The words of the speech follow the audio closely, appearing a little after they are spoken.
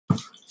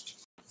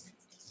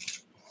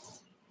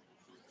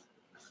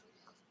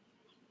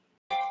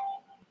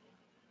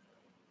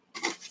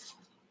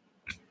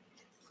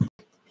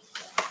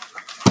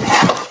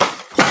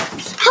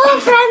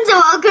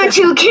Number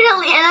 2,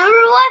 Karolina.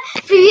 Number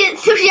 1,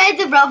 привет,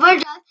 the rubber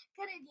dog.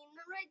 Karolina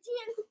number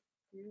 1.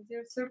 Here's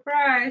your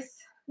surprise.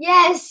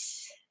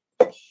 Yes.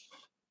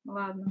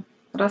 Ладно,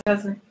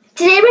 рассказывай.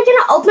 Today we're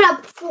gonna open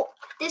up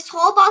this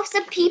whole box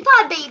of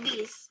Peapod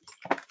babies.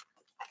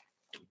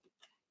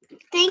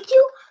 Thank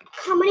you,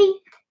 company.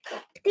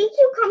 Thank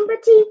you,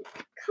 company.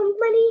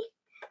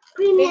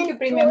 Thank you,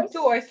 Premium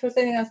Toys, for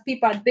sending us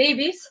Peapod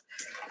babies.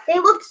 They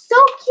look so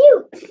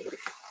cute.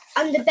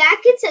 On the back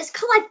it says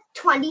collect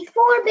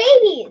 24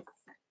 babies.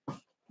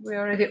 We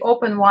already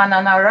opened one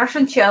on our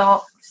Russian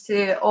channel.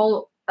 See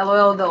all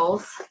LOL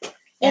dolls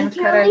and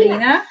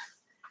Karolina.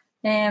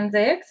 And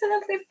they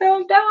accidentally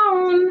fell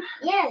down.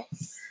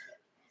 Yes.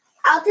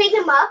 I'll take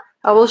them up.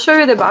 I will show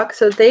you the box.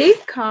 So they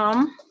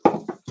come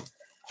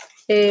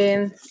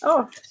in.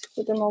 Oh, let's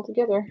put them all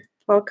together.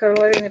 While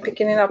Karolina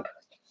picking up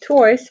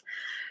toys.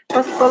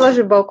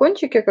 Положи в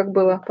балкончике, как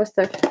было.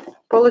 Поставь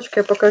полочку,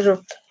 я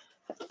покажу.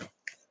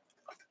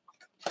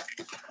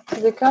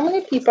 They come in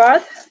a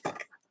Peapod.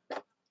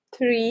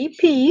 3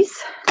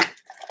 piece.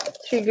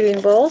 3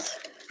 green balls.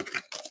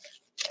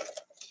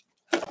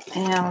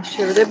 And I'll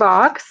show you the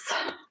box.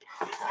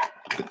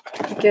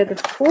 You get a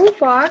full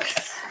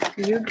box.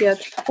 You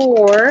get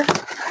 4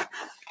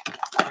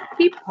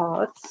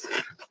 Peapods.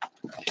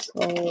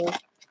 So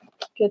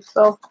get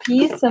 12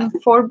 pieces and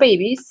 4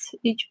 babies.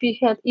 Each piece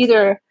had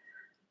either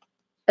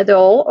a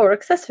doll or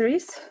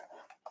accessories.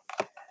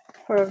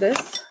 4 of this.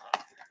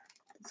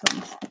 This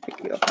one's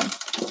quickly open.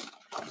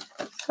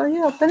 So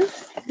you open.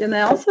 Then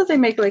also they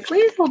make like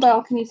little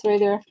balconies right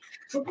there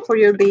for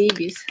your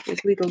babies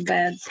with little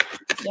beds.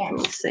 Yes. I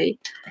will say.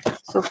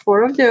 So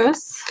 4 of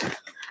those.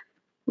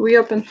 We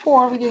opened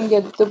 4. We didn't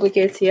get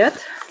duplicates yet.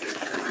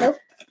 Nope.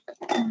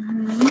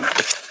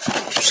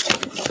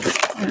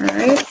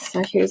 Alright,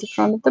 so here's the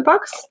front of the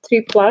box.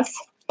 3 plus.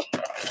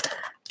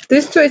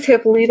 These toys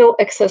have little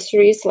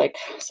accessories like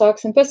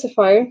socks and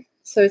pacifier.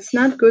 So it's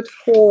not good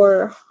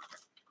for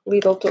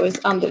little toys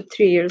under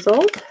 3 years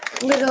old.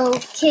 Little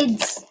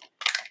kids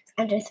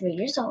under 3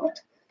 years old.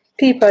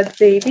 Peapod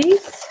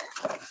babies.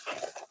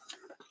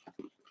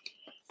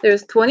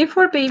 There's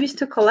 24 babies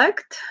to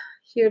collect.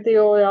 Here they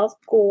all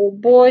go,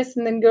 boys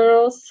and then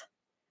girls.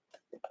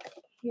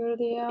 Here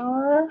they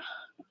are.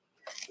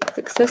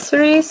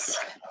 Accessories.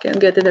 You can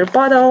get either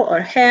bottle or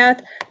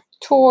hat,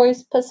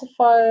 toys,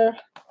 pacifier,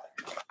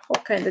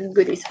 all kind of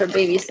goodies for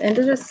babies. And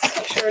this is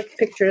short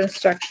picture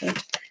instruction.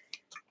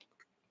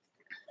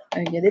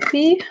 I get a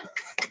pee,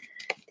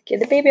 get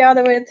the baby out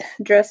of it,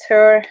 dress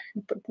her,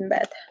 and put in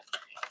bed.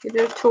 Get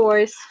her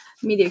toys,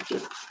 media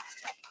kit.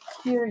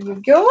 Here you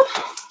go.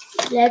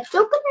 Let's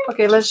open it.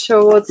 Okay, let's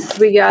show what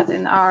we got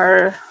in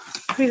our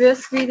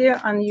previous video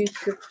on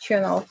YouTube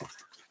channel,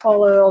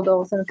 All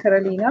Dolls and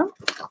Karolina.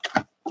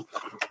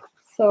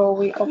 So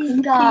we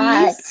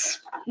got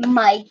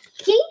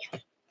Mikey,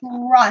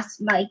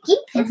 Mikey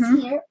is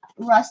here,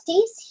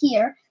 Rusty's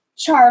here,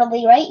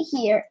 Charlie right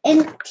here,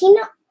 and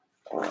Tina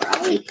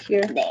right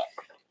here. There.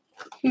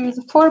 Here's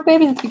 4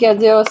 babies that we got.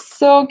 They are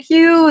so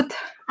cute.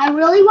 I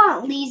really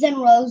want Lise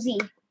and Rosie.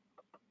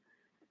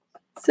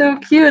 So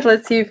cute.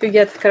 Let's see if we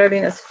get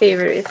Karolina's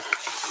favorite.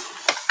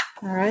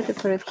 All right, I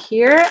put it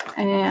here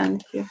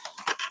and you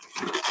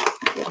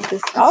get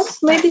this out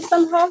maybe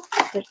somehow.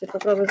 Let's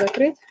попробую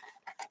закрыть.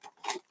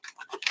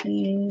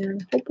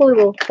 And hopefully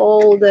we'll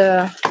hold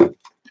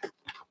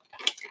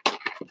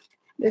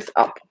this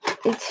up.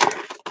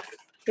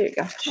 Here you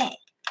go. Okay.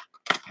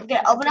 I'm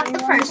going to open up the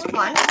first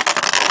one.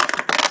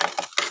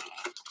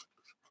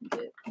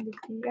 Get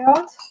the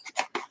out.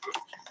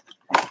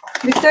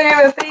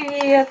 Виктория,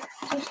 привет!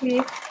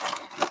 Пришли.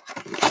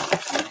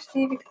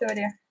 Пришли,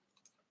 Виктория.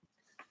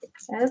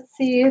 Let's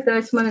see.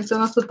 Давайте смотрим, что у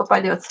нас тут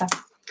попадется.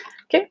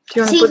 Okay, do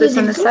you want to put this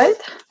on the side?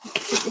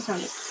 Put this on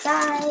the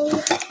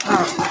side.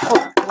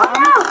 Oh,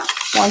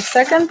 1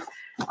 second.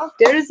 Oh.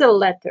 There is a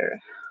letter.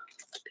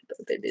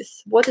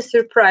 Babies. What a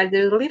surprise.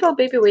 There's a little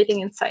baby waiting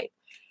inside.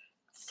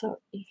 So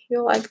if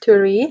you like to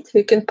read,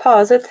 you can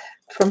pause it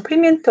from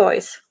Premium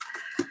Toys.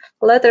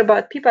 A letter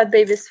about Peapod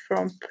babies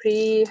from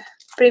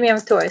Premium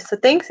Toys. So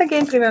thanks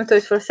again, Premium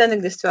Toys, for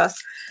sending this to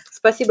us.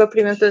 Спасибо,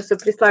 Premium Toys, что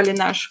прислали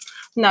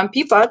нам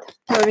Peapod.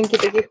 Новенькие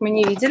таких мы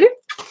не видели.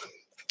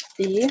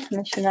 И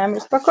начинаем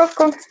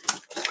распаковку.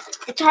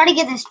 It's hard to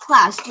get this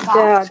plastic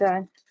off.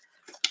 Да.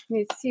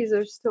 Need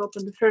scissors to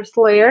open the first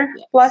layer.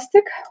 Yes.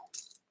 Plastic.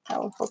 I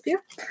will help you.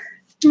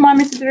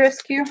 Mommy to the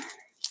rescue.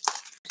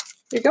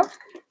 Here you go.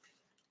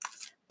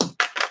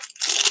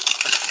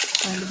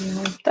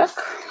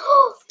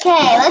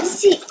 Okay, let's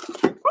see.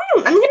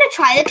 I'm gonna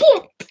try the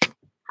pea.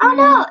 Oh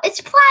no,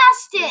 it's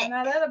plastic.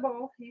 Not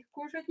edible. Их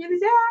кушать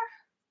нельзя.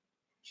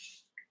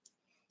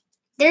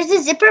 There's a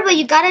zipper, but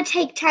you gotta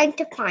take time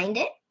to find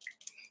it.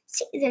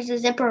 See, there's a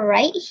zipper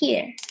right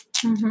here.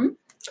 Perfect.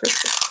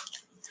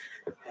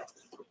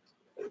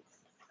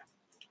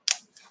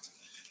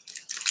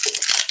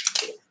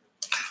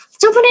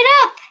 Let's open it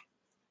up.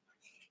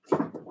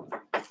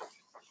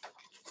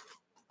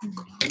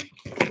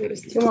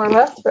 There's 2 more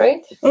left,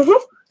 right?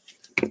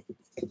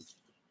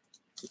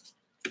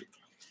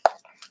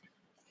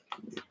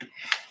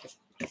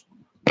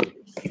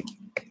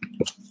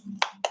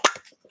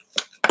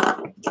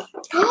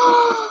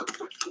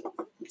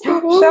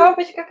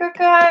 Шапочка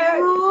какая.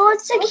 Oh,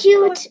 it's so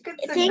cute.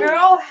 It's a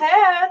girl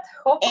hat.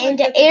 Hopefully And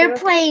the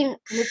airplane.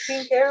 The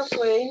pink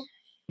airplane.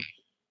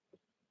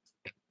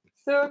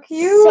 So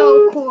cute.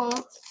 So cool.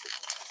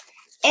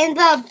 And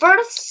the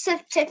birth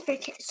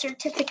certificate.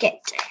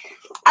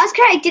 I was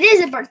correct. It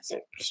is a birth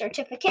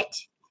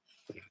certificate.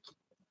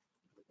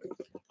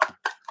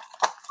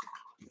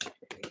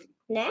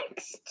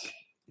 Next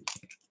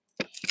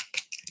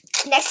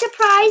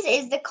surprise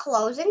is the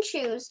clothes and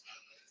shoes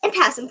and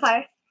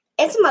pacifier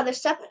and some other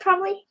stuff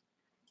probably.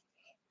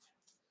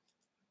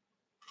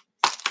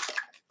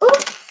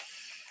 Oops.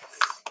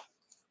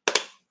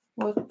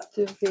 What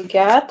do we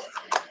get?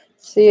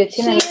 See a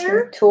teenage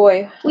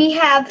toy. We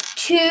have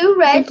two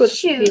red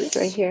shoes.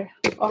 Right here.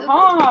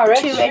 Red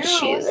two red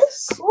shoes.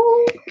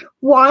 Ooh.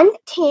 One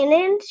tan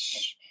and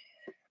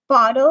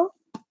bottle,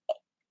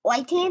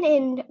 light tan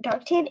and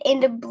dark tan,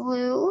 and a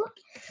blue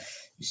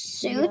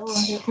suit.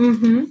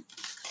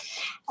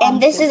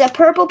 And this is a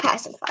purple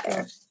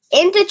pacifier.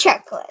 And the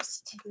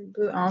checklist.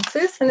 Blue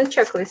ounces and the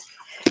checklist.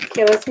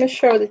 Okay, let me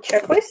show the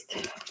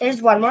checklist.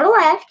 There's one more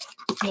left.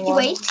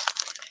 Wait.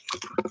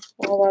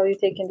 Well, while you're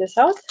taking this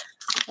out,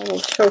 I will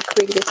show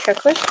quick the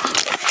checklist.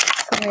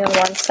 Coming on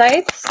one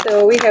side.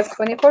 So we have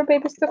 24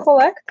 babies to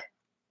collect.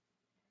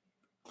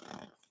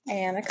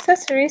 And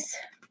accessories.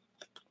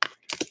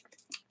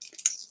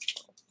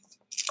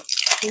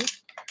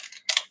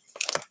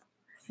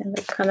 And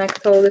we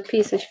connect all the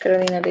pieces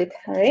Karolina did,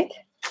 alright?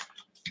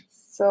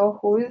 So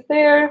who is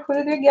there? Who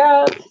did we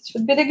get? It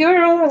should be the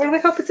girl. I really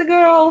hope it's a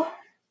girl.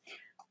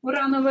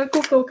 Ура, новая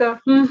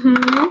куколка.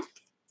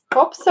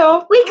 Hope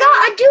so. We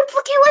got a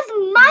duplicate with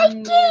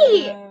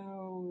Mikey.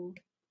 No.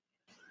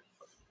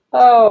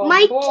 Oh,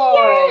 Mikey,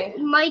 boy.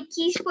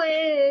 Mikey's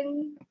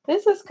twin.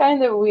 This is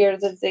kind of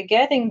weird that they're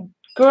getting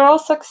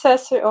girls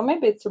accessory, or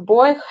maybe it's a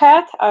boy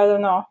hat. I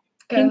don't know.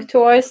 Pink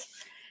toys.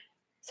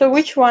 So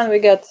which one we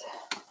got?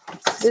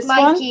 This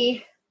Mikey.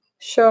 One?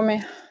 Show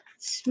me.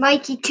 It's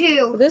Mikey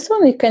too. This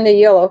one is kind of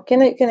yellow.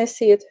 Can I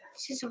see it?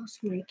 This is also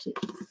Mikey.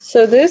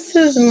 So this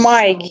is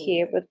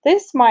Mikey, but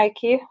this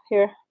Mikey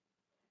here,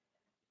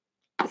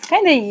 it's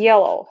kind of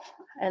yellow,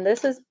 and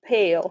this is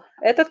pale.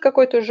 Этот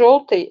какой-то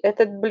желтый,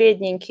 этот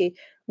бледненький.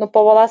 Но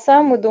по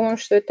волосам мы думаем,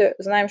 что это,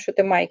 знаем, что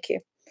это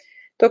Майки.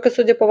 Только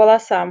судя по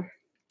волосам.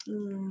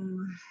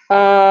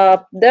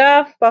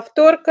 Да,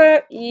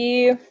 повторка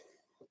и...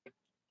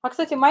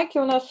 кстати, Майки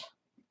у нас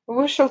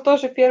вышел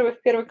тоже первый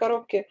в первой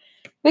коробке.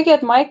 We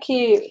get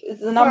Mikey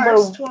the number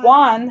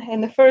one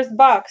in the first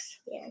box.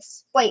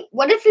 Yes. Wait,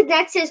 what if the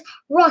next is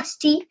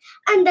Rusty,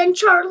 and then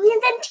Charlie,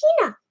 and then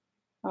Tina?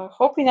 I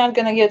hope we're not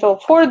gonna get all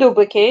 4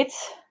 duplicates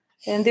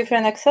and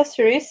different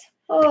accessories.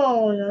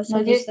 Oh, no.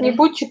 Надеюсь, не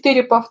будет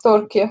 4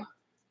 повторки.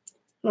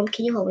 Mom,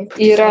 can you hold me?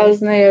 И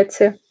разные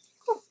эти.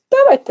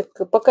 Давай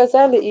так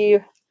показали,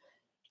 и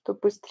что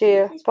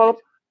быстрее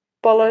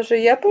положи.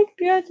 Я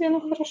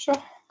одену, хорошо.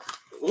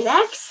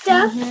 Next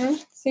up.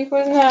 See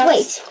who's next.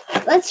 Wait,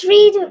 let's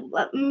read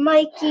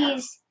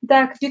Mikey's.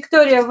 Так,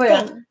 Виктория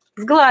В.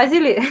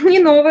 Сглазили. Не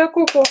новая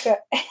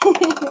куколка.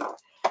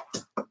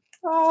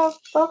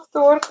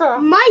 Повторка.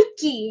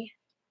 Mikey.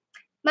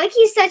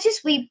 Mikey is such a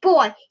sweet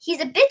boy. He's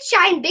a bit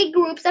shy in big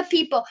groups of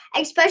people,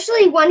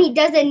 especially when he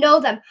doesn't know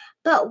them.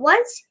 But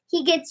once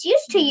he gets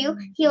used to you,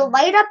 he'll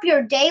light up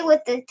your day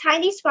with the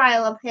tiny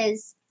smile of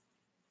his.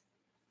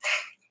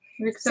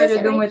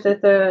 Виктория думает,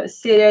 это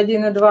серия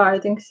 1 и 2. I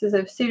think this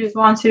is series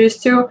 1, series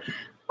 2.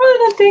 I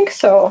don't think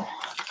so.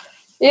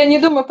 Я не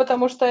думаю,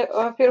 потому что,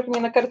 во-первых, не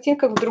на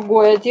картинках, в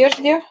другой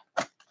одежде.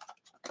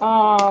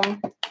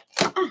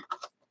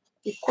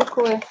 И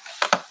куклы.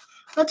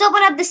 Let's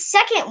open up the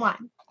second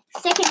one.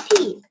 Second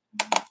piece.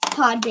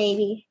 Pod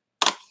baby.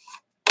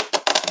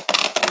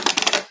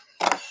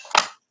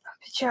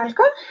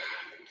 Печалька.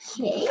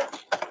 Okay.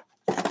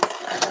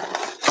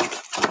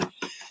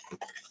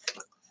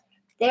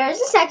 There's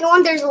the second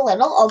one. There's a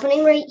little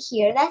opening right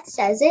here that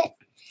says it.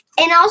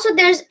 And also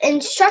there's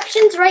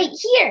instructions right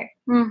here.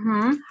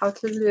 How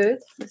to do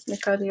it. Let's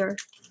make out here.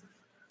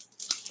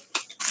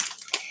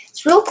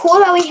 It's real cool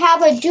that we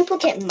have a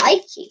duplicate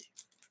Mikey.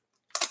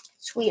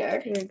 It's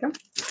weird. Here you go.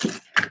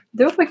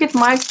 Duplicate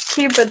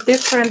Mikey, but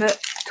different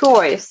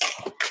toys.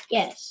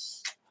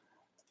 Yes.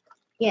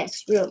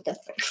 Yes, real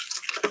different.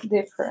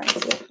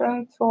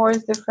 Different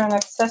toys, different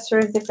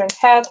accessories, different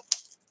hat.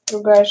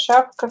 Другая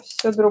шапка,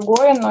 все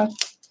другое, но...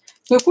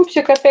 Ну и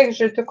пупсик опять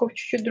же такого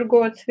чуть-чуть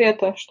другого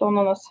цвета, что он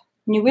у нас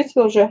не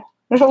выцвел же,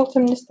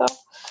 желтым не стал.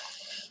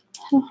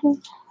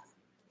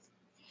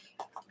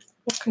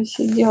 Пока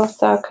сидел,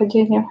 так,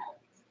 оденем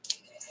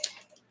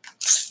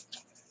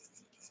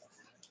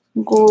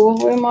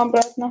голову ему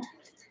обратно.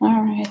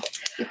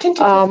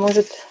 Alright.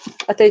 Может,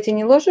 ты эти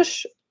не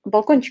ложишь?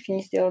 Балкончики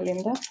не сделали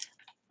им, да?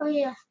 Oh,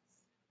 yeah.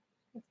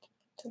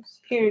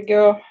 Here you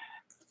go.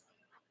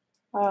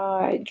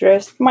 I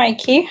dressed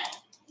Mikey.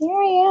 Here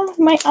I am,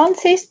 my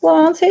aunties, blue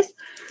aunties.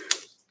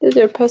 This is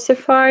your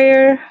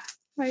pacifier,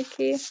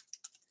 Mikey.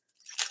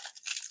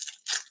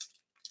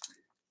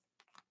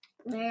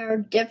 There are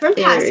different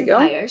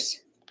pacifiers.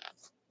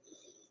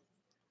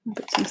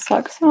 Put some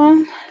socks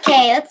on.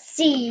 Okay, let's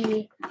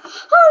see.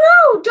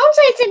 Oh no! Don't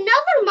say it's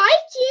another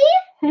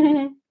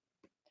Mikey.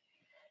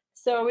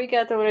 So we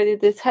got already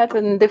this hat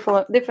in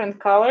different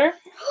color.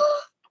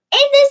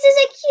 And this is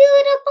a cute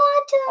little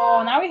bottle.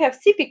 Oh, now we have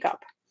sippy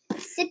cup.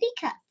 Sippy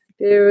cup.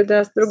 Теперь у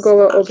нас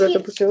другого образа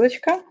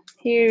бутылочка.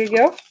 Here you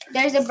go.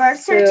 There's a birth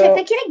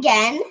certificate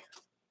again.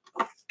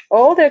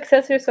 All the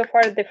accessories so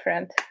far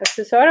different.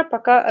 Аксессуары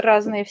пока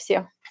разные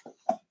все.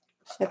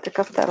 Это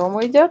ко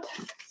второму идет.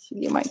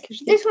 Сиди, Майки,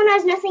 жди. This one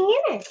has nothing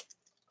in it.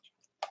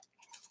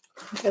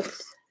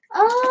 That's...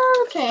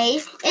 Oh, okay.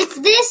 It's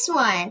this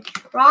one.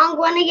 Wrong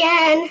one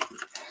again.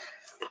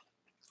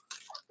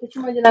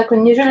 Почему одинаково?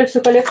 Неужели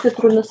всю коллекцию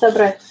трудно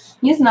собрать?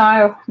 Не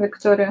знаю,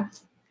 Виктория.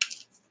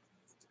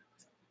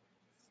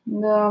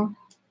 Да.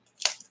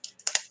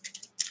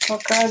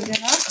 Пока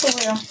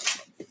одинаковые.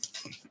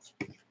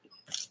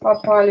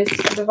 Попались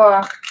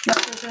два.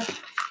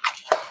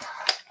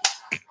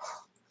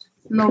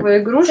 Новая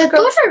игрушка. Это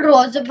тоже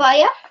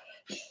розовая.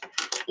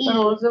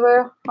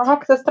 Розовая. Ага,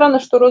 кстати, странно,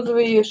 что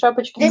розовые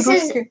шапочки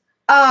игрушки.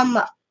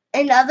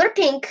 Another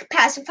pink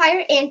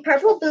pacifier and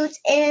purple boots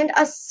and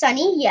a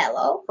sunny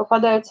yellow.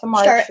 Попадается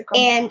мальчиком.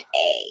 And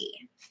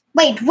a...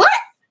 Wait, what?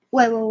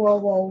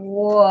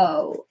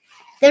 Whoa.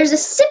 There's a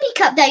sippy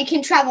cup that you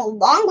can travel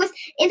along with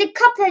and a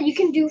cup that you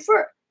can do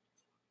for...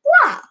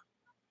 Wow.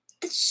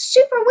 That's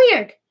super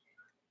weird.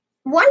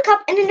 One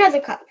cup and another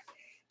cup.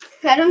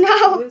 I don't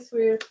know. It's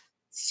weird.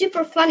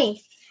 Super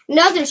funny.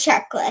 Another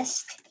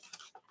checklist.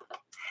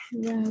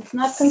 Yeah, it's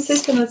not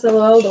consistent with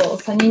LOL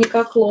dolls. Они не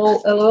как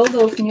LOL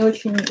dolls, не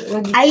очень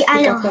логически.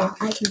 I know. Да,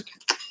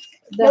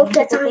 Nope,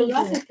 that's how you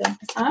do it.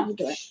 That's how you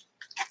do it.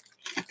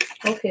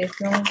 Okay, if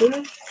you want to do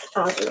it,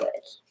 I'll do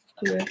it.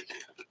 do it.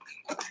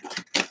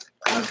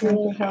 I'm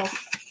going to help.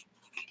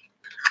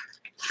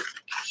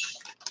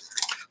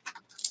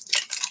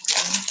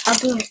 I'll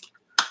do it.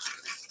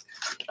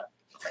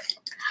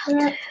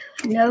 Yeah.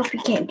 Nope, you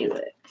can't do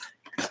it.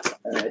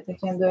 Alright, I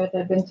can't do it,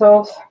 I've been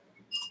told.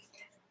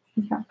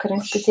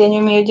 Карин, что я не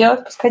умею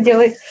делать, пускай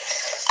делай.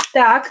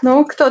 Так,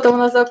 ну, кто-то у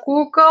нас за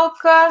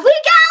куколка. We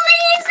got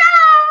Lisa!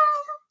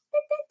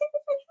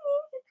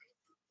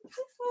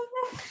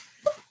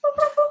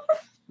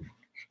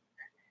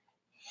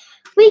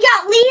 We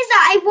got Lisa!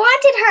 I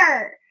wanted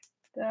her!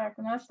 Так,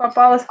 у нас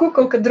попалась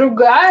куколка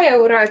другая,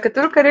 ура,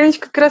 которую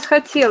Каролиночка как раз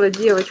хотела,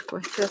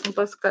 девочку. Сейчас мы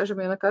подскажем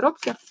ее на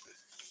коробке.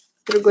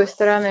 С другой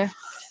стороны.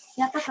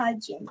 Я такая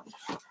Дженни.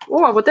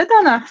 О, вот это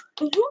она?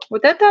 Угу.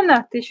 Вот это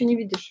она? Ты еще не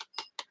видишь?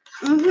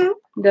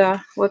 Угу.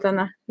 Да, вот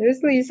она.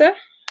 Here's Lisa.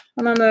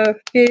 Она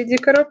впереди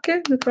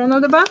коробки, in front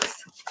of the box.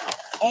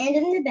 And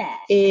in the back.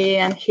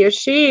 And here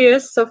she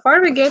is. So far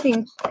we're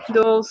getting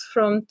dolls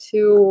from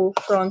two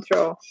front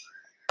row.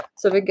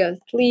 So we got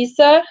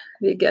Lisa,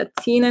 we got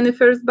Tina in the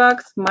first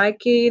box,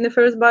 Mikey in the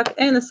first box,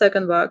 and the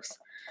second box,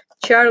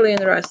 Charlie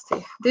and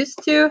Rusty. These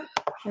two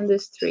and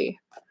these three.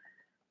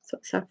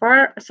 So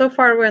far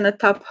we're in the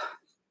top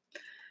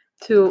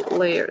two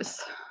layers.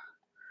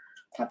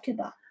 Top two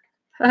box.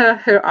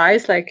 Her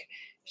eyes like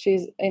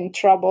she's in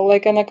trouble.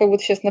 Like она как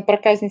будто сейчас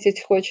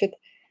напроказничать хочет.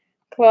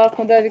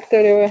 Классно, да,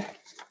 Виктория?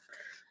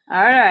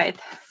 All right.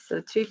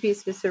 So 3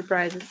 pieces with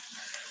surprises.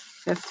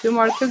 We have 2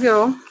 more to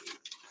go.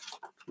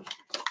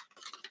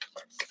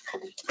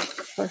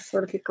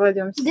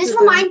 This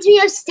reminds me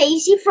of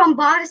Stacy from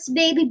Boss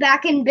Baby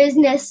Back in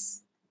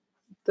Business.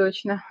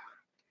 Точно.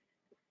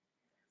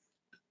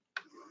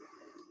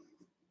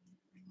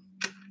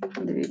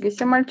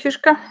 Двигайся,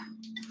 мальчишка.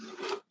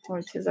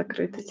 Ой, все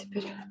закрыты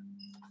теперь.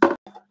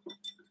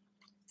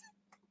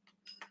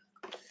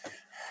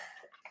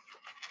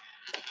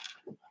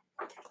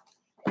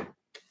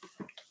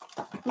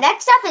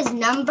 Next up is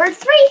number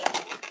 3.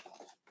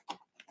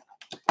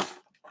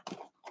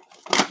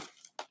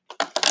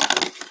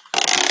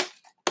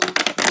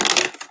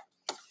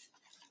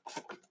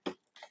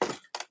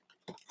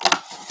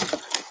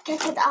 Can I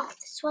cut off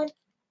this one?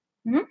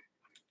 Can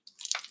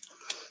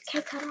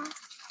I cut off?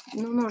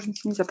 Ну,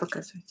 ножницы нельзя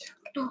показывать.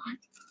 No.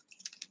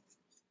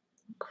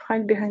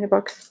 Hide behind the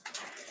box.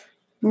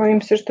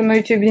 Боимся, что на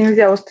YouTube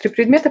нельзя острые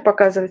предметы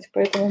показывать,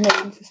 поэтому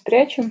ножницы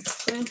спрячем.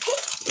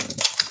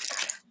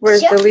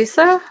 Where's the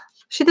Lisa?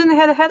 She didn't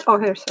have a head. Oh,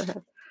 here's her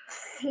head.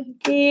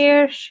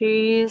 Here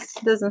she is.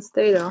 Doesn't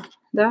stay though,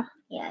 да?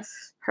 Yes.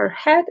 Her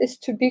head is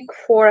too big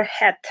for a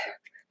hat.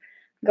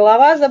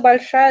 Голова за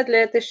большая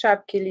для этой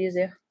шапки,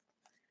 Лизы.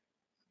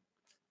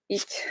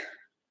 Ить.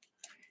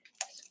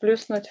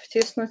 Сплюснуть,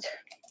 втиснуть.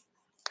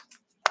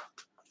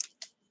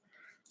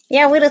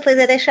 Я выросла из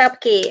этой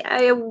шапки.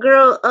 I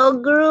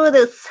outgrew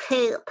this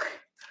hat.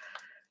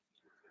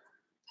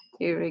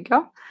 Here we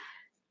go.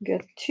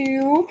 Got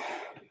 2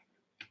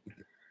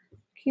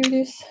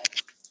 cuties.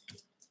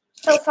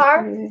 So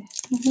far,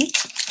 this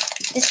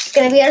is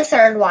going to be our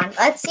third one.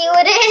 Let's see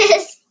what it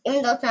is,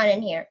 even though it's not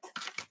in here.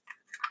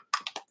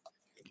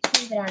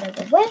 Move it out of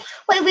the way.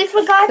 Wait, we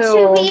forgot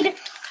to read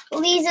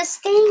Lisa's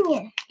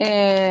thing.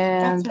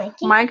 And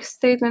Mike's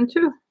statement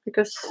too,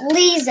 because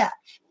Lisa,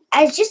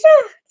 as just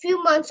a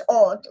few months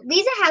old,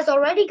 Lisa has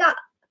already got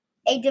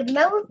a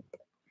developed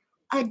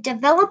a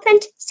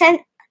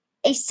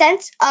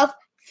sense of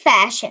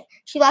fashion.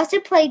 She loves to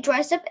play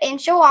dress up and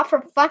show off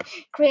her fun,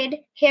 creative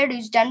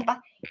hairdos done by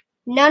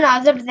none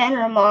other than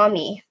her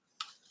mommy.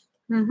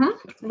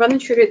 Why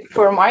don't you read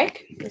for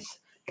Mike?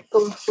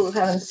 People who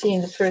haven't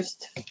seen the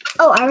first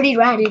I already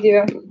read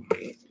video.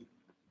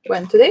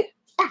 When? Today?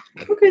 Yeah.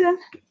 Okay then.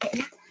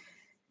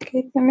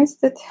 Okay, I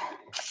missed it.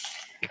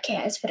 Okay,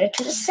 let's put it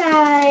to the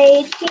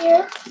side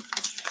here.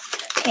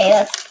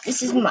 Okay,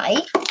 this is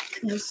Mike.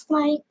 This is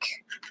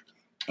Mike.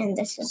 And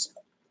this is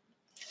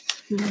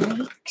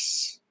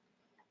Mike's.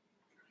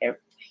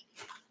 Here.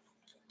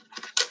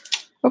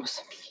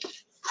 Oops.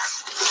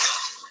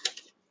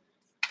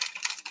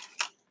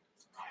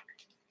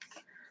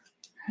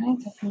 Alright,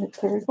 that's the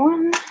third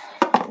one.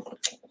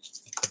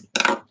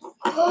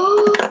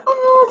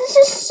 Oh, this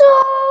is so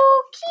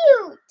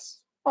cute.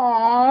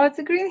 Oh, it's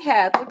a green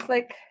hat. Looks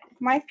like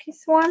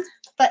Mikey's one.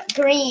 But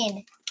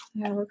green.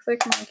 Yeah, looks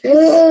like Mikey's.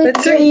 But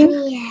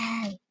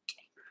green.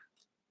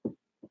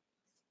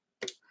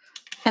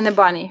 And a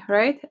bunny,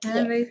 right?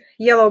 And a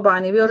yellow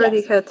bunny. We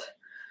already had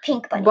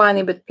pink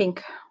bunny, but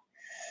pink.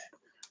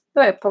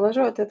 Давай,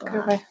 положу, вот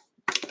открывай.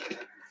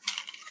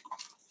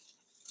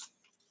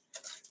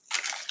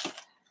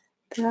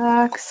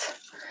 Такс.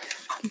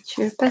 Get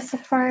your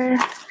pacifier.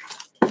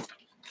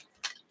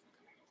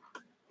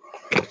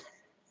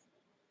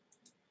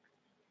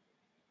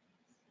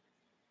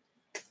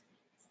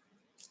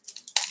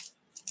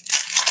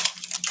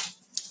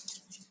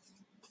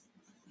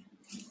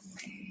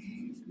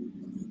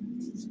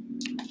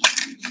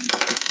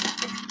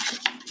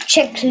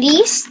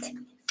 Checklist.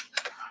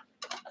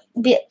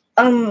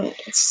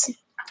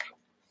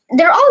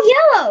 They're all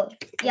yellow.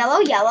 Yellow,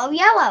 yellow,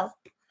 yellow.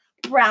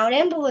 Brown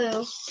and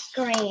blue,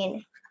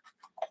 green.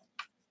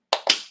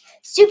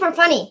 Super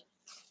funny.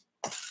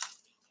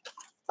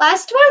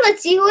 Last one,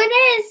 let's see who it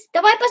is.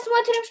 Давай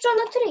посмотрим, что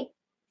внутри.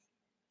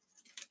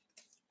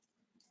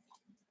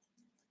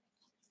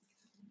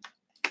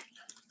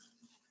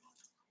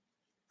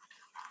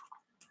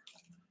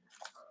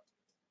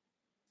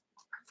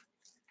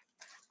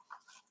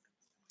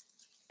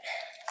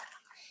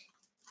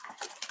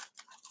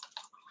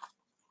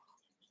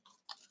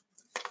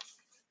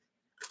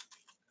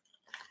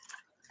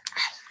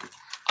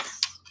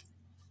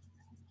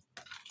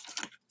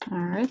 All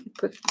right,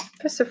 put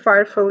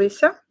pacifier for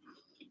Lisa.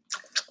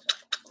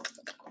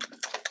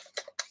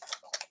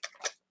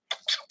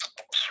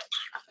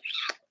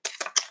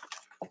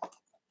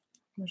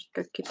 Может,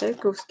 как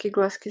китайковские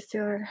глазки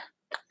сделали.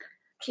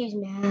 She's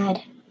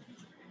mad.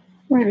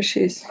 Maybe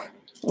she's.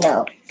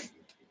 No.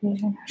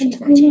 She's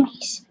not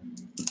Chinese.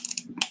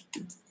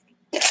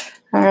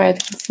 All right,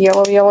 it's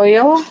yellow, yellow,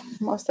 yellow.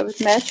 Most of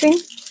it matching.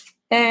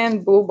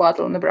 And blue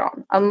bottle in the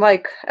brown.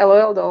 Unlike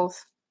LOL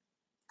dolls,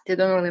 they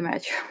don't really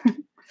match.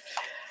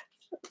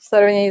 В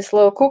сравнении с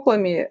LOL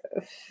куклами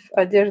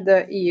одежда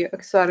и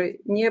аксессуары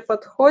не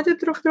подходят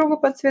друг к другу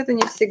по цвету,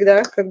 не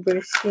всегда, как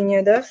бы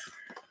синяя, да?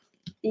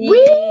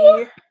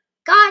 We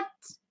got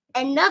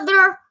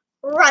another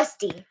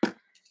Rusty.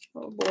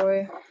 Oh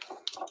boy.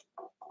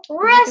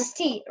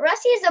 Rusty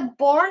is a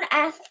born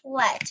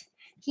athlete.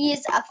 He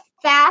is a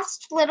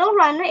fast little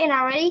runner and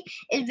already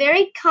is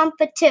very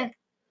competitive.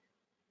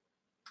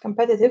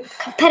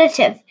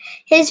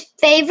 His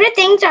favorite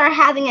things are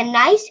having a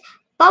nice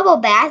bubble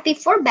bath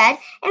before bed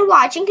and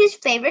watching his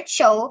favorite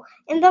show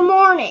in the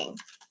morning.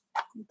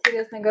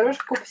 Интересный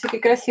горошек, пупсики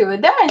красивые.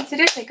 Да,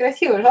 интересный,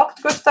 красивый. Жалко,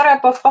 только вторая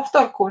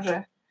повторка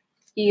уже.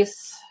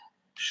 Из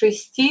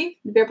 6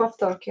 2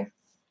 повторки.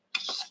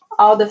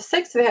 Out of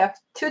 6 we have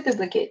 2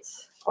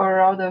 duplicates. Or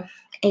out of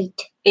 7.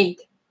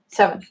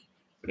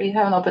 We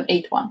haven't opened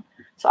 8 one.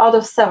 So out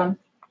of 7.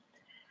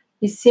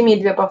 Из 7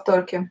 2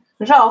 повторки.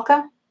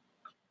 Жалко.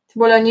 Тем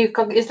более, они,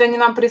 если они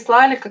нам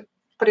прислали, как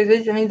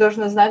производитель, они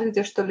должны знать,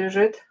 где что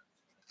лежит.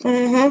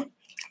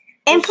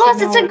 And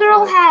plus, it's a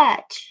girl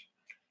hat.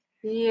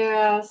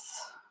 Yes.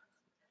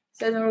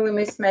 So I don't really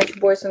mismatch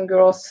boys and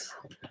girls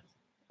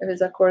if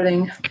it's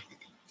according.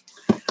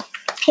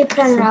 Okay, put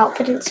on an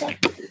outfit inside.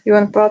 You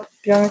want to put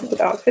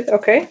outfit?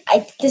 Okay.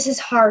 This is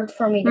hard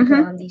for me to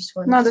put on these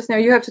ones. Надо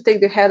снять. You have to take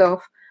the head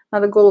off.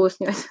 Надо голову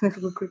снять.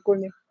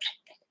 Прикольный.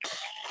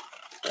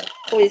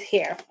 Who is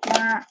here?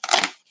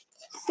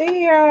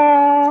 See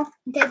ya.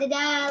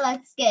 Da-da-da.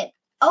 Let's get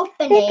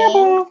opening.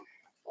 Peekaboo.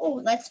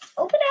 Oh, let's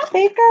open up.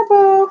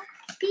 Peekaboo.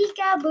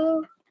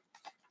 Peekaboo.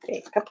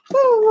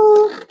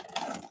 Peekaboo.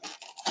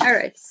 All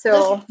right.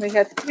 So we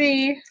had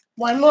 3.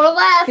 One more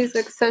left. These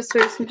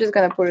accessories. I'm just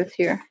gonna put it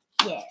here.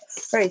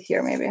 Yes. Right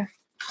here, maybe.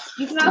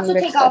 You can also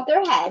take off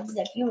their heads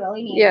if you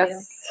really need to.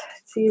 Yes.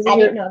 It's easier. I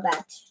didn't know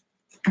that.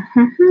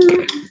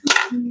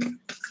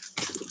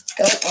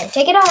 Go and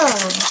take it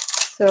off.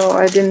 So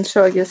I didn't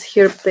show, I guess,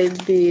 here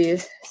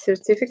baby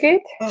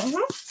certificate.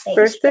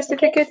 First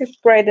certificate, you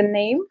write the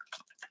name,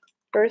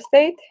 birth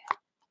date.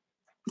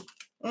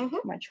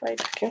 Much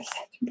lighter, I guess,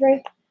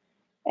 bright.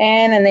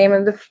 And the name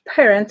of the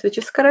parent, which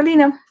is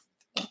Karolina.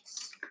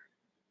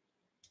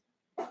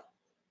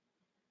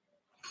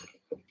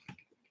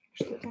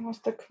 Что-то у нас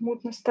так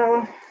мутно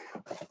стало.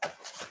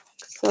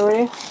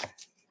 Sorry.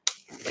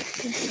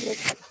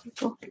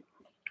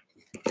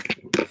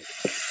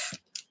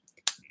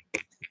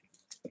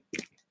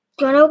 Do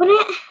you want to open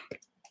it?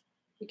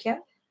 You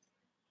can't?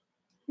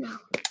 No.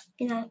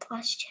 You're not a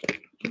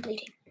plastic. I'm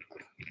bleeding.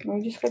 Ну,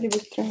 иди сходи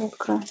быстрее,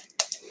 открой.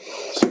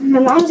 My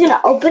mom's going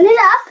to open it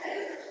up.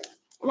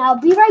 And I'll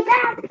be right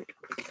back.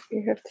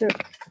 You have to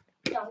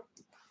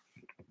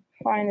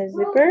find a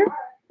zipper.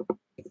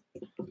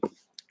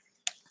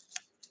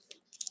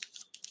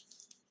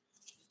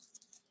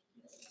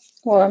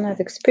 Well, I'm not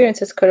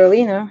experienced as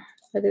Karolina.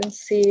 I didn't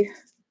see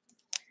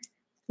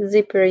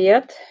zipper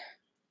yet.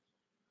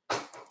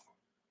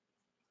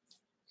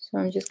 So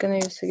I'm just gonna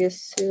use, I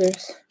guess,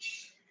 scissors.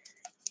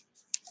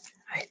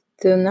 I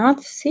do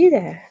not see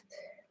that.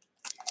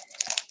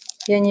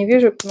 Я не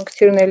вижу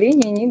пунктирной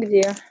линии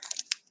нигде.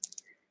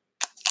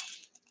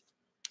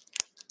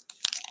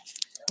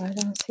 I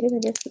don't see it. I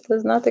guess it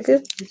was not a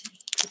good.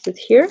 Is it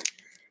here?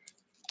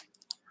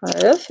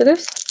 Yes, it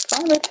is.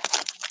 Found it.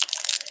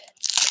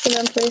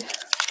 Accidentally.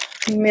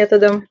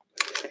 Методом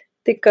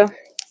тыка.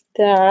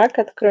 Так,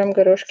 откроем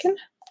горошкин.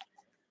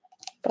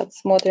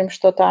 Подсмотрим,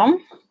 что там.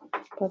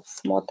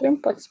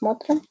 Подсмотрим.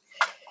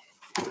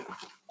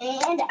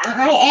 And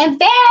I am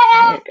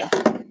back. There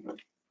you go.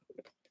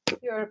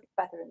 You're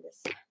better in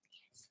this.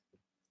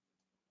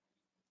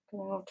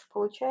 Лучше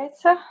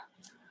получается.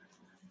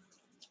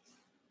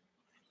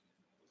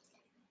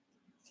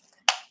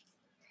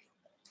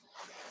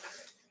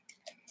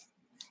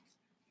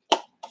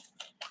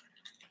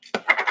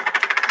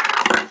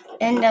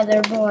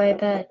 Another boy,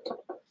 but...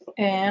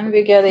 And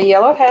we get a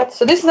yellow hat.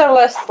 So this is our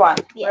last one,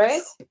 Yes,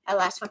 right? our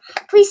last one.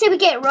 Please say we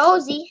get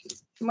Rosie.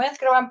 Мы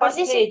открываем Was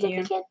this a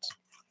последнюю. duplicate?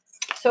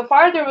 So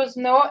far there was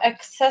no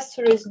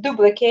accessories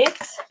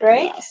duplicates,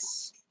 right?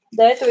 Yes.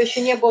 До этого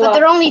еще не But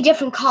they're было, only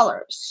different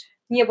colors.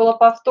 не было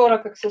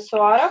повторок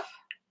аксессуаров.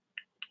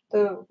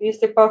 То,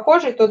 если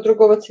похожий, то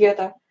другого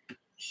цвета.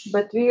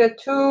 But we got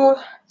two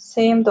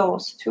same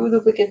dolls, two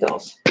duplicate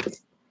dolls.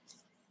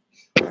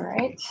 All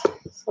right.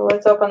 So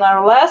let's open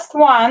our last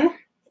one.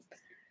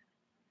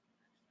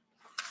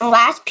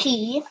 Last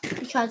P,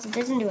 because it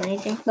doesn't do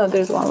anything. No,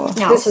 there's one more.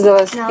 No. This is the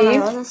last No, P.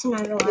 that's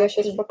not the Я last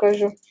сейчас P.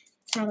 покажу.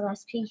 It's not the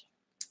last P.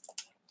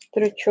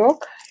 Трючок.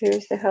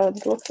 Here's how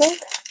it looks like.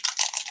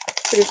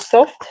 Pretty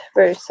soft,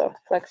 very soft,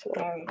 flexible.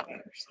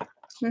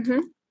 Mm-hmm.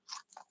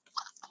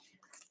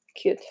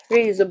 Cute,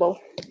 reusable.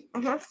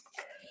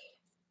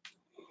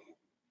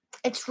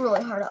 It's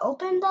really hard to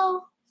open,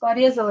 though.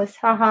 Порезалась,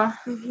 ага,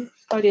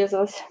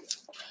 порезалась.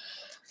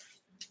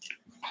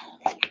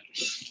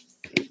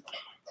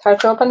 Hard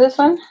to open this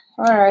one.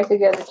 All right, we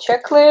get a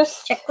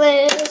checklist,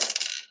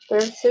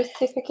 birth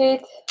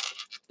certificate,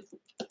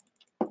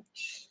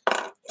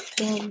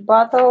 pink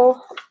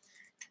bottle.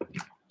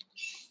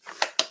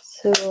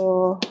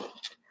 So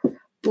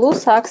blue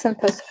socks and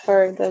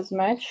pacifier does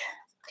match.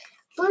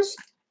 Blues,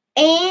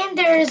 and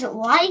there's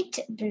light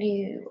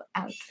blue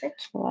outfit.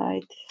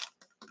 Light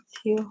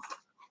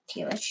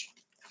Tealish.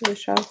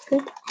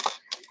 outfit.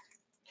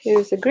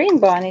 Here's a green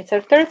bunny. It's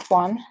our third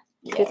one.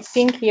 Yes. It's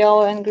pink,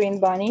 yellow, and green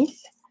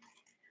bunnies.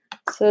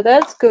 So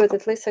that's good.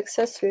 At least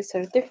accessories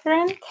are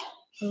different.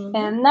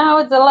 And now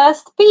it's the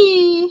last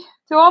P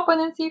to open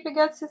and see if it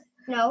gets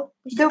No,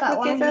 we still got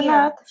one duplicate or here.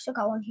 not. We still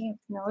got one here.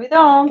 No, we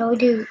don't. No, we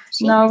do.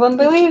 See? No one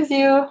believes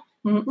you.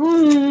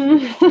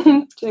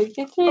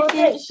 Tricky, Oh, tricky.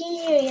 right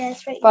here.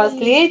 Yes, right here.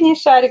 Последний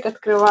шарик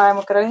открываем.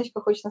 И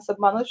Каролиночка хочет нас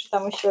обмануть, что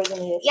там еще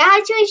один есть. Я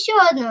хочу еще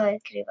одну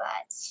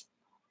открывать.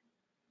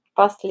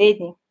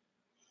 Последний.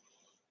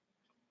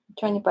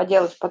 Ничего не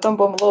поделаешь. Потом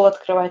будем лол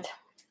открывать.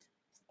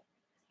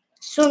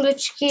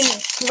 Сундучки.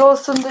 Лол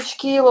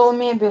сундучки, лол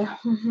мебель.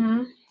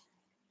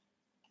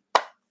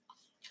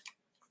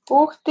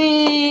 Ух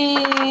ты!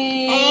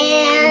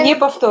 Не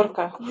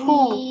повторка.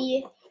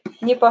 Фу.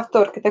 Не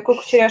повторка. Такой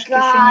кучеряшки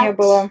еще не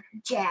было.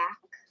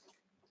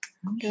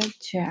 Got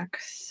Jack.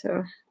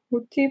 So,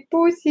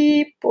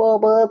 ути-пуси.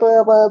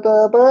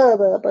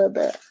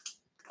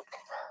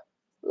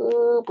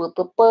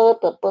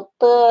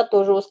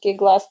 Тоже узкие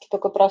глазки,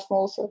 только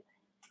проснулся.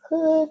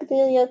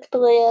 Где я,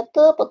 кто я?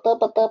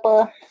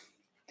 Топа.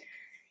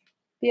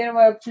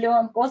 Первая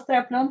пленка,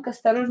 острая пленка,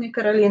 осторожней,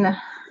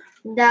 Каролина.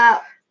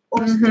 Да,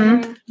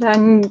 острая.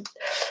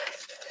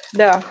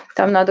 Да,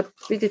 там надо,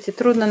 видите,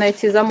 трудно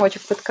найти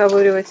замочек,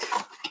 подковыривать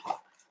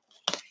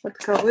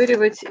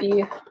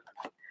и...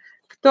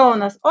 Кто у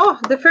нас? О,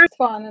 the first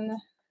one in the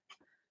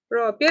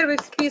row. Первый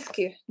в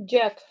списке.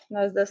 Jack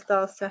нас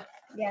достался.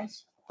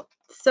 Yes.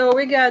 So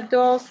we got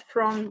dolls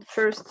from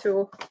first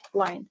two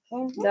line.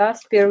 Да,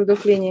 с первых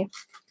двух линий.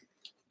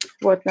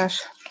 Вот наш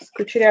с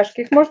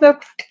кучеряшки. Их можно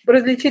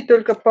различить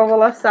только по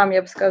волосам,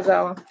 я бы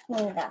сказала.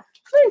 Да.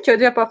 Ну ничего,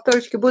 две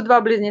повторочки. Будут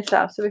два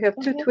близнеца. So we have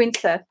two twin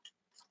sets.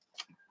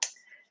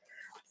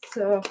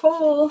 So,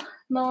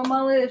 новый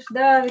малыш.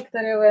 Да,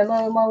 Виктория,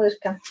 новая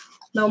малышка.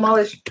 Новый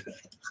малыш.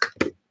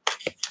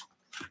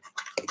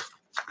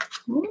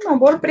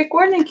 Набор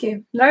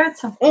прикольненький.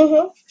 Нравится?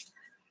 Кто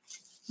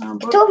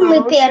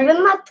мы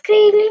первым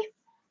открыли?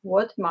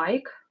 Вот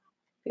Майк.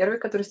 Первый,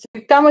 который...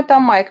 И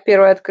там Майк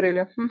первый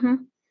открыли.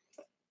 Угу.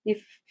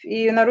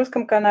 И на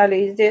русском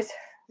канале, и здесь.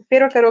 В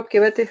первой коробке,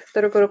 в этой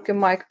второй коробке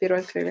Майк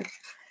первый открыли.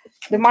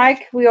 The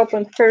mic, we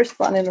opened first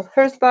one in the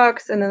first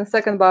box, and in the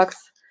second box,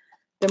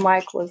 the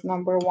mic was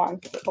number 1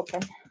 to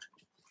open.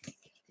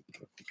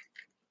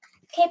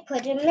 Okay,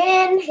 put him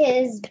in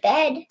his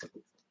bed.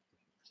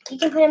 You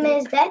can put him in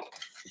his bed?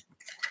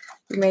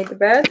 You made the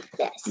bed?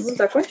 Yes. Ну,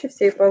 закончи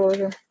все и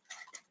положим.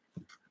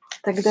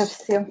 Тогда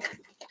все.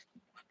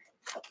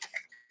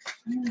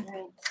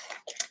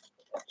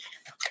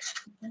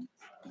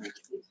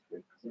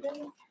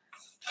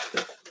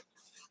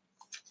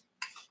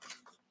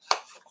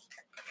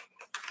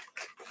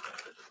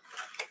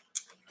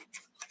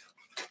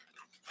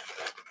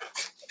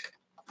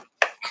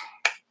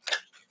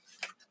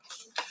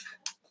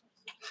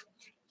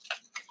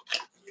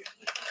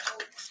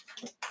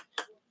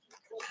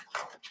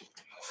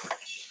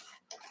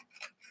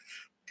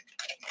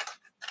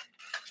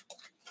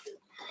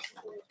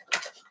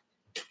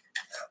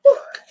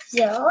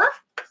 Сделала.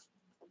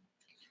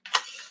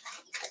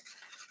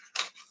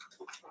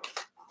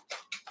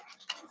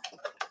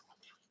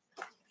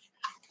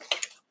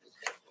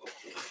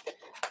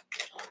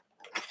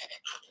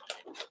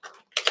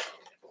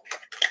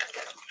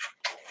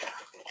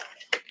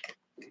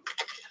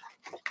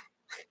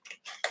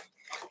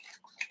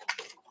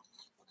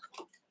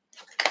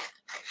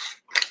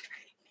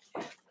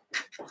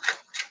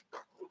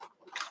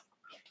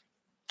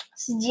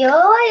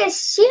 Сделала я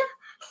все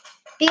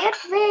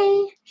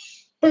первые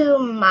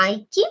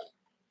майки.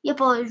 Я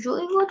положу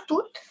его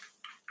тут.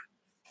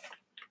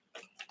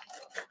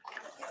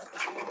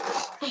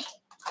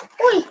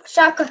 Ой,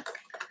 шапка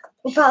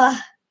упала.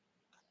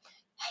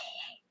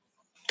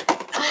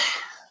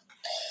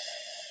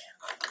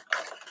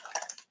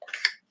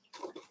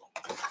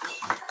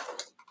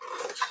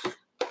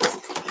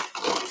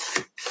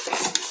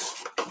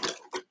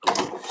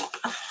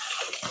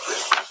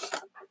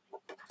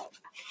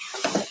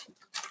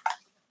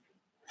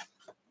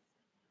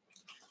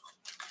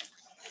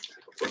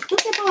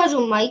 Тут я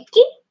положу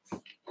майки.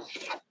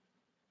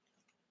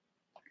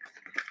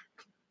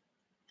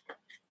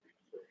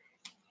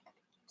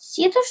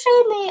 Все души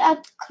мы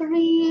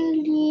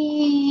открыли.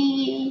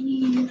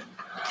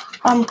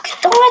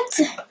 Кто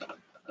это?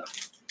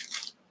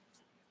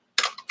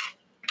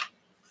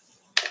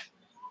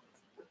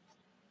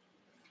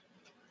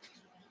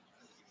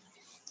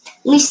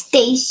 Не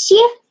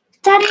Стейси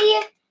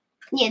вторые.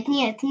 Нет,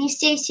 не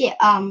Стейси,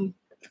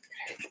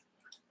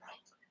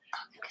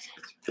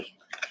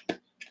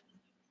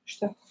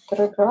 Что?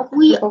 Второй крат?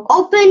 We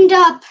opened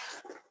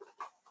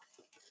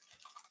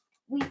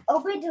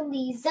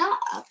Lisa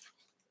up.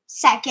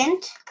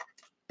 Second.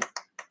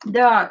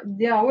 Да,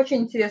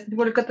 очень интересно. Тем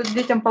более, когда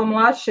детям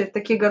помладше,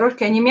 такие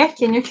горошки, они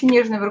мягкие, они очень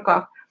нежные в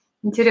руках.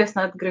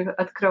 Интересно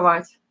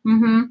открывать.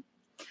 Угу.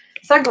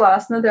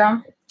 Согласна,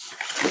 да.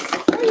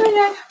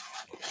 Ой-ой-ой.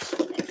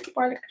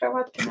 Упали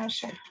кроватки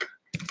наши.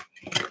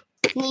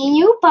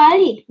 Не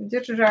упали.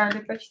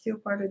 Держали, почти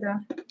упали, да.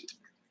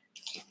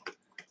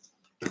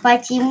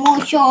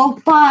 Почему что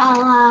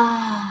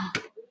упала?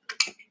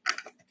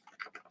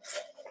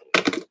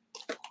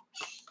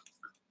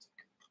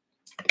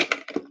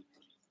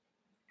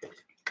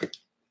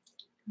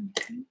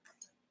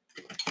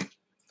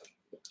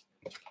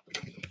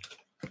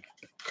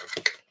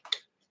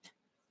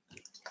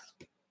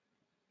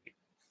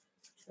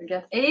 We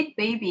got 8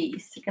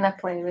 babies you're gonna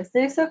play with.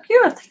 They're so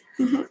cute.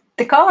 Mm-hmm.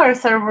 The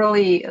colors are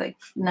really like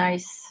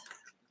nice,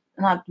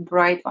 not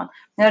bright one.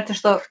 Мне нравится,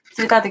 что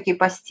цвета такие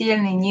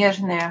пастельные,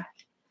 нежные,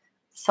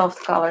 soft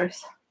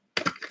colors.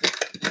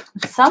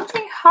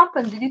 Something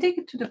happened. Did you take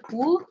it to the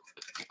pool?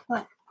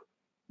 What?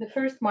 The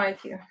first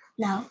Mikey.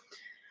 No.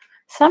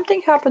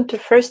 Something happened to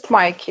first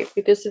Mikey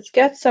because it's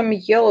got some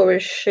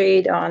yellowish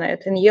shade on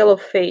it and yellow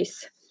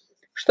face.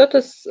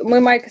 Что-то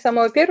мы Майка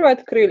самого первого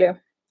открыли.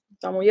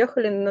 Там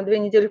уехали на 2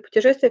 недели в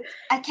путешествие.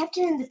 I kept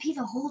it in the pea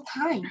the whole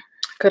time.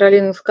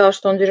 Каролина сказала,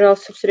 что он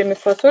держался все время в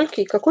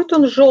фасольке. И какой-то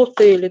он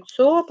желтое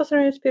лицо по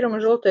сравнению с первым,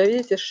 желтое.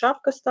 Видите,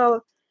 шапка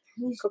стала.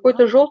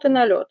 Какой-то желтый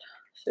налет.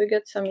 So we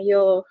get some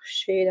yellow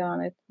shade on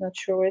it. Not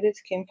sure where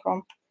this came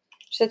from.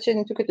 She said she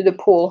took it to the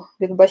pool.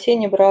 Говорит, в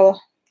бассейне брала.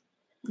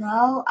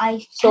 No, I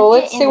So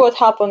let's see what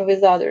happened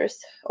with others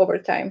over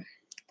time.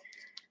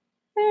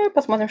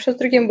 Посмотрим, что с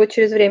другим будет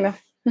через время.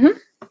 Угу.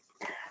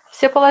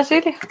 Все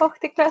положили? Ох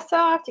ты,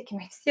 красавчики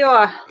мои.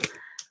 Все.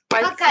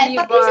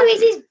 Спасибо.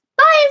 Подписывайтесь,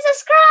 and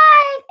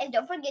subscribe. And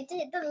don't forget to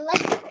hit the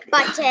like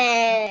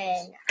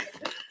button.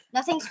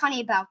 Nothing's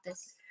funny about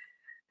this.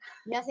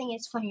 Nothing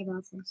is funny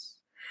about this.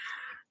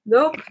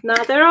 Nope,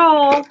 not at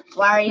all.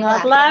 Why are you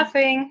not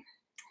laughing?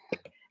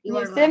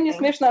 Не всем не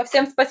смешно.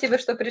 Всем спасибо,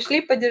 что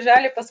пришли,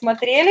 поддержали,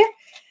 посмотрели.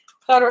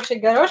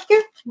 Хорошие горошки.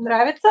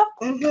 Нравится?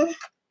 Mm-hmm.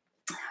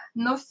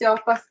 Ну все,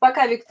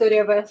 пока,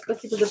 Виктория В.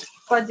 Спасибо за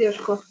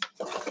поддержку.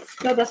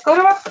 Ну, до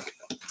скорого.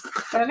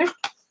 Скажи.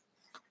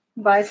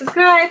 Bye,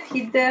 subscribe,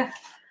 hit the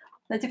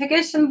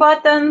notification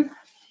button,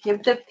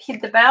 hit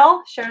the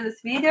bell, share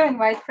this video,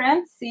 invite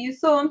friends. See you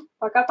soon.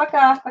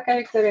 Пока-пока. Пока,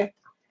 Виктория.